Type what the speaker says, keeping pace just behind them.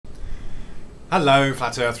Hello,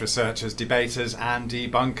 Flat Earth researchers, debaters and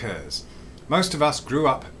debunkers. Most of us grew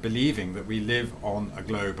up believing that we live on a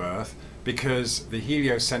globe Earth because the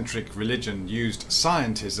heliocentric religion used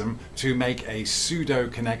scientism to make a pseudo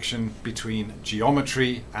connection between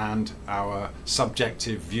geometry and our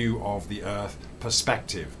subjective view of the Earth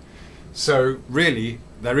perspective. So really,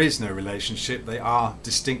 there is no relationship. They are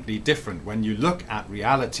distinctly different. When you look at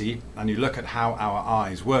reality and you look at how our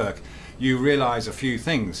eyes work, you realize a few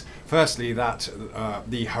things. Firstly, that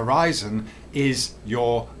the horizon is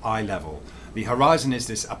your eye level. The horizon is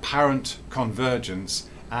this apparent convergence,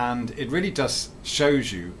 and it really just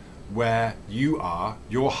shows you where you are,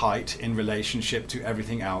 your height in relationship to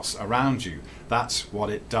everything else around you. That's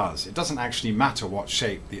what it does. It doesn't actually matter what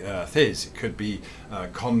shape the Earth is. It could be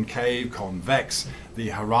concave, convex. The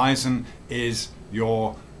horizon is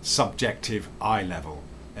your subjective eye level.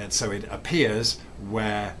 And so it appears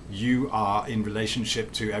where you are in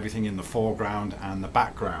relationship to everything in the foreground and the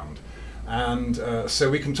background. And so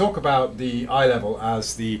we can talk about the eye level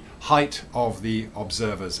as the height of the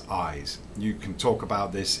observer's eyes. You can talk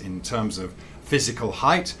about this in terms of physical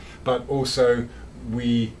height, but also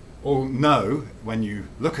we all know when you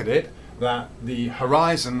look at it that the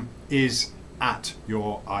horizon is at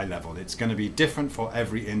your eye level. It's going to be different for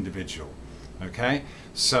every individual. Okay,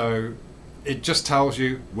 so it just tells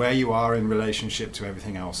you where you are in relationship to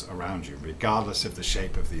everything else around you, regardless of the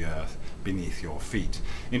shape of the Earth beneath your feet.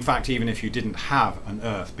 In fact, even if you didn't have an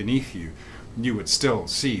Earth beneath you, you would still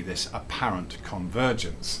see this apparent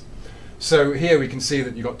convergence. So here we can see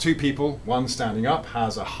that you've got two people. One standing up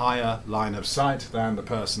has a higher line of sight than the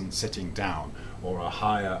person sitting down, or a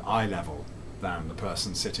higher eye level than the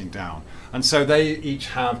person sitting down. And so they each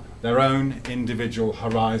have their own individual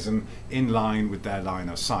horizon in line with their line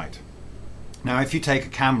of sight. Now, if you take a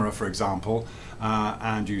camera, for example,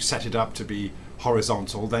 and you set it up to be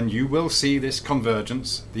horizontal, then you will see this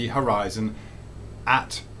convergence, the horizon,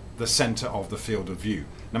 at the center of the field of view,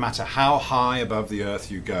 no matter how high above the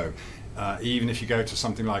Earth you go. Even if you go to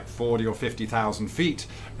something like 40 or 50,000 feet,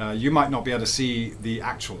 you might not be able to see the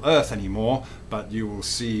actual Earth anymore, but you will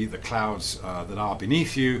see the clouds that are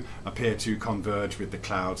beneath you appear to converge with the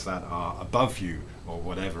clouds that are above you, or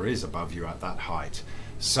whatever is above you at that height.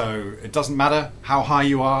 So it doesn't matter how high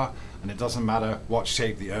you are, and it doesn't matter what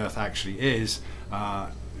shape the Earth actually is,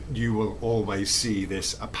 you will always see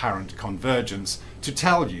this apparent convergence to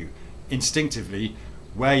tell you instinctively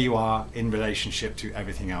where you are in relationship to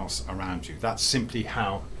everything else around you. That's simply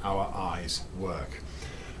how our eyes work.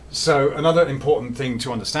 So another important thing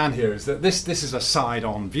to understand here is that this is a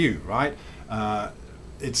side-on view, right?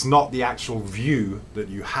 It's not the actual view that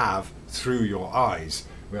you have through your eyes.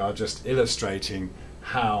 We are just illustrating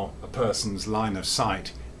how a person's line of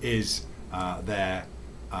sight is their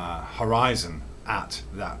horizon at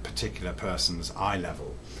that particular person's eye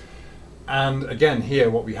level. And again, here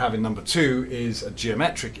what we have in number 2 is a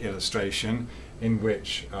geometric illustration in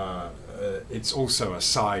which it's also a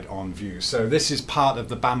side-on view. So this is part of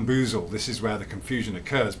the bamboozle. This is where the confusion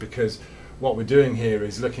occurs, because what we're doing here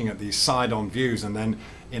is looking at these side-on views and then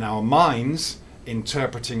in our minds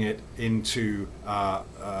interpreting it into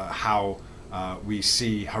how we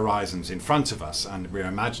see horizons in front of us, and we're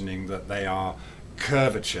imagining that they are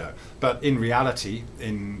curvature. But in reality,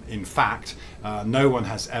 in fact, no one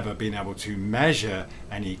has ever been able to measure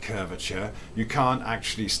any curvature. You can't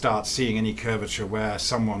actually start seeing any curvature where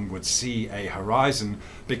someone would see a horizon,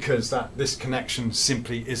 because this connection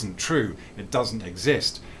simply isn't true. It doesn't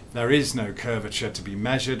exist. There is no curvature to be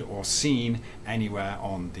measured or seen anywhere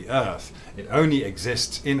on the Earth. It only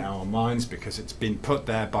exists in our minds because it's been put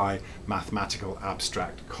there by mathematical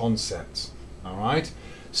abstract concepts. All right?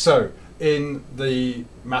 So in the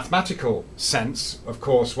mathematical sense, of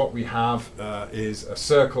course, what we have is a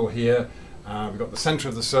circle here. We've got the center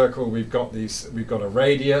of the circle, we've got a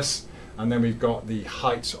radius, and then we've got the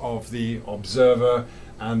height of the observer,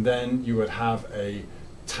 and then you would have a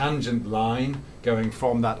tangent line going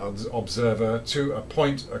from that observer to a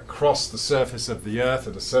point across the surface of the Earth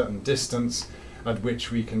at a certain distance, at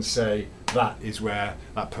which we can say that is where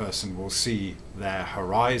that person will see their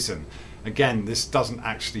horizon. Again, this doesn't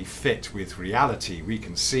actually fit with reality. We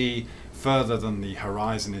can see further than the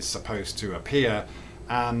horizon is supposed to appear,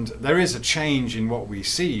 and there is a change in what we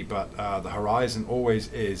see, but the horizon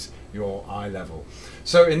always is your eye level.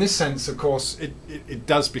 So in this sense, of course, it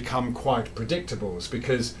does become quite predictable,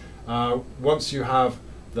 because once you have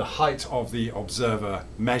the height of the observer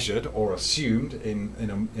measured or assumed in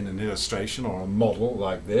an illustration or a model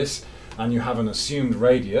like this, and you have an assumed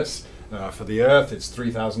radius, for the Earth it's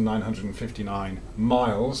 3,959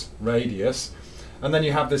 miles radius, and then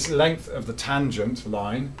you have this length of the tangent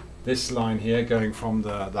line this line here going from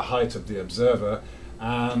the height of the observer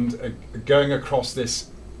and going across this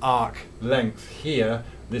arc length here,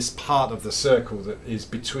 this part of the circle that is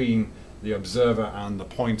between the observer and the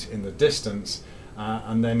point in the distance,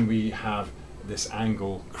 and then we have this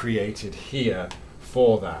angle created here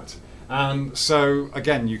for that. And so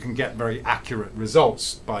again, you can get very accurate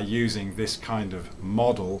results by using this kind of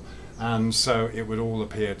model, and so it would all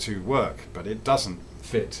appear to work, but it doesn't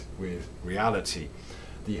fit with reality.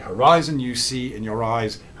 The horizon you see in your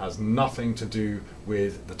eyes has nothing to do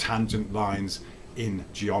with the tangent lines in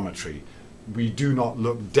geometry. We do not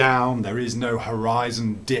look down, there is no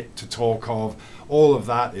horizon dip to talk of. All of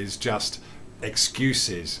that is just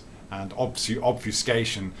excuses and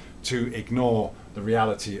obfuscation to ignore the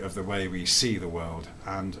reality of the way we see the world,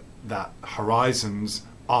 and that horizons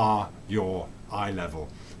are your eye level.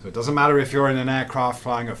 So it doesn't matter if you're in an aircraft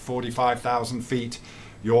flying at 45,000 feet,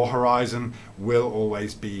 your horizon will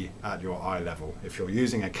always be at your eye level. If you're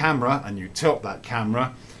using a camera and you tilt that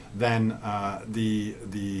camera, then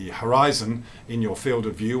the horizon in your field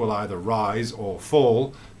of view will either rise or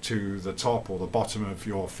fall to the top or the bottom of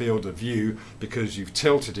your field of view because you've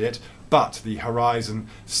tilted it, but the horizon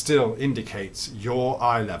still indicates your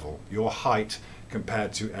eye level, your height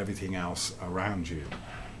compared to everything else around you.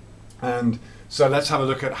 And so let's have a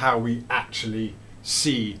look at how we actually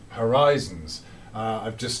see horizons.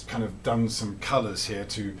 I've just kind of done some colors here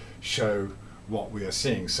to show what we are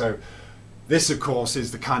seeing. So this, of course,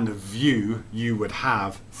 is the kind of view you would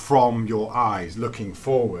have from your eyes looking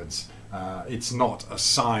forwards. It's not a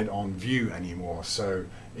side-on view anymore, so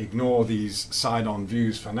ignore these side-on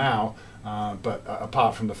views for now. But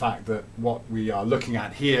apart from the fact that what we are looking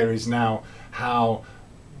at here is now how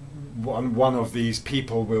one of these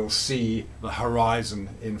people will see the horizon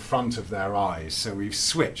in front of their eyes. So we've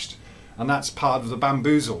switched, and that's part of the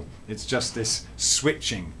bamboozle. It's just this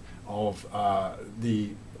switching of the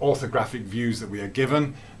orthographic views that we are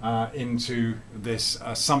given into this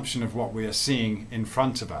assumption of what we are seeing in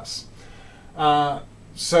front of us.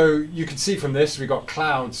 So you can see from this we've got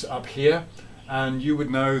clouds up here, and you would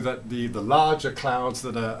know that the larger clouds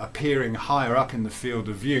that are appearing higher up in the field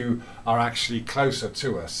of view are actually closer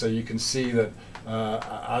to us. So you can see that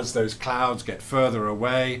as those clouds get further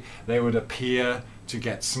away, they would appear to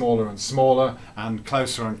get smaller and smaller and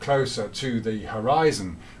closer to the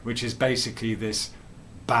horizon, which is basically this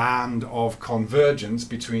band of convergence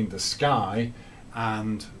between the sky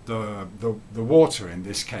and the water in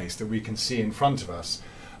this case that we can see in front of us.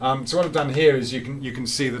 So what I've done here is you can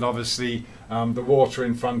see that obviously the water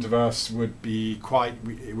in front of us would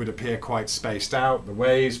appear quite spaced out, the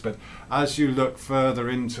waves, but as you look further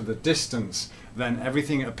into the distance, then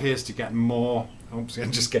everything appears to get more, oops,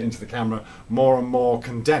 and just get into the camera, more and more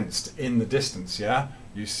condensed in the distance, yeah,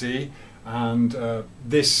 you see, and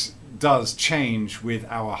this does change with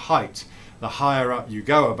our height. The higher up you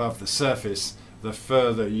go above the surface, the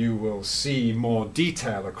further you will see more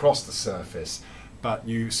detail across the surface, but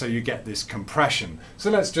so you get this compression. So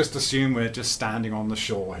let's just assume we're just standing on the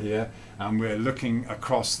shore here and we're looking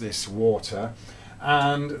across this water,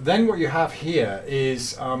 and then what you have here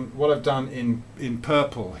is what I've done in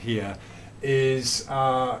purple here is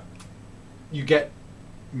you get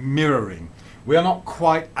mirroring. We are not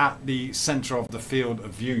quite at the center of the field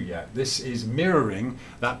of view yet. This is mirroring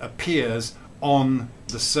that appears on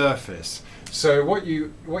the surface. So what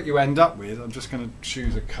you end up with, I'm just going to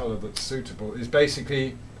choose a color that's suitable, is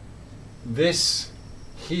basically this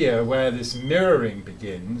here, where this mirroring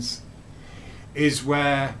begins, is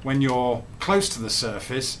where when you're close to the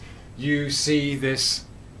surface you see this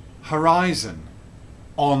horizon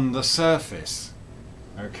on the surface,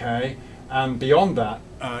 okay, and beyond that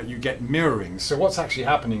you get mirroring. So what's actually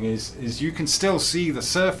happening is you can still see the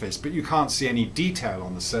surface, but you can't see any detail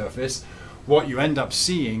on the surface. What you end up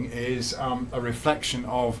seeing is a reflection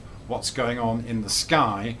of what's going on in the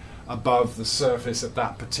sky above the surface at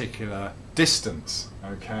that particular distance,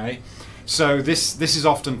 okay. So this is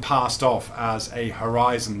often passed off as a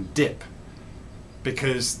horizon dip,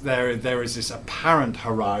 because there is this apparent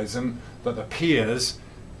horizon that appears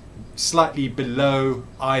slightly below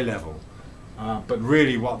eye level. But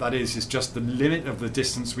really what that is just the limit of the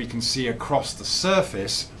distance we can see across the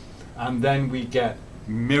surface, and then we get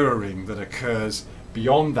mirroring that occurs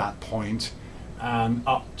beyond that point and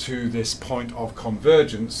up to this point of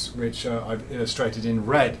convergence, which I've illustrated in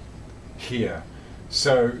red here.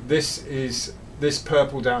 So this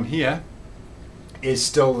purple down here is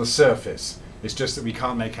still the surface. It's just that we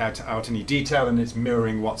can't make out any detail, and it's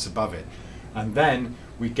mirroring what's above it. And then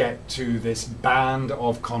we get to this band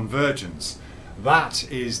of convergence. That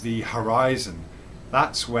is the horizon.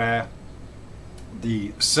 That's where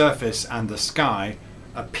the surface and the sky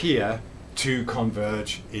appear to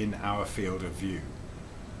converge in our field of view.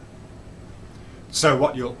 So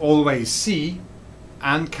what you'll always see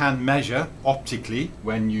and can measure optically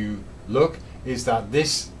when you look is that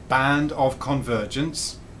this band of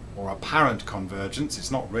convergence, or apparent convergence,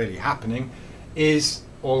 it's not really happening, is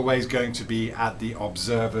always going to be at the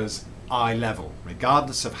observer's eye level.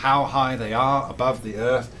 Regardless of how high they are above the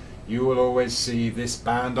Earth, you will always see this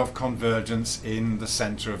band of convergence in the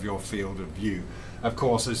center of your field of view. Of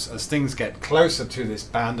course, as things get closer to this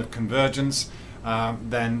band of convergence,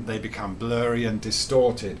 then they become blurry and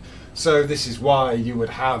distorted. So this is why you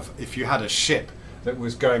would have, if you had a ship that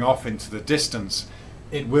was going off into the distance,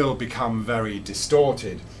 it will become very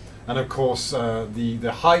distorted. And of course,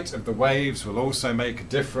 the height of the waves will also make a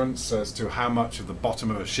difference as to how much of the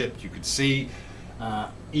bottom of a ship you could see.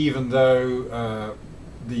 Even though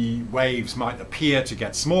the waves might appear to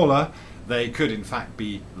get smaller, they could in fact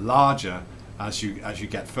be larger as you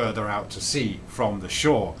get further out to sea from the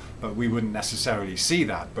shore, but we wouldn't necessarily see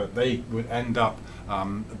that, but they would end up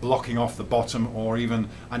blocking off the bottom, or even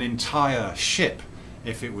an entire ship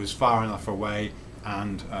if it was far enough away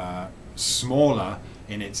and smaller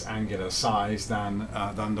in its angular size than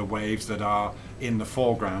the waves that are in the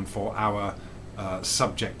foreground for our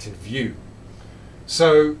subjective view.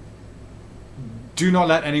 So do not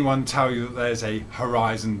let anyone tell you that there's a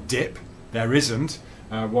horizon dip. There isn't.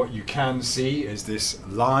 What you can see is this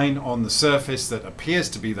line on the surface that appears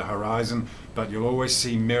to be the horizon, but you'll always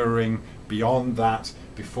see mirroring beyond that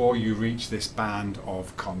before you reach this band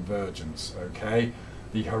of convergence. Okay?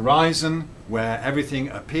 The horizon, where everything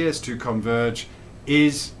appears to converge,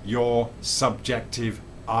 is your subjective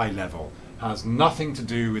eye level. Has nothing to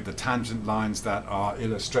do with the tangent lines that are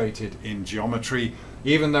illustrated in geometry.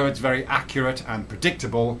 Even though it's very accurate and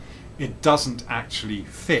predictable, it doesn't actually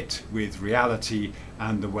fit with reality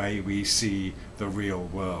and the way we see the real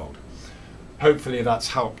world. Hopefully that's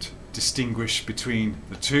helped distinguish between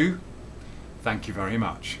the two. Thank you very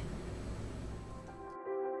much.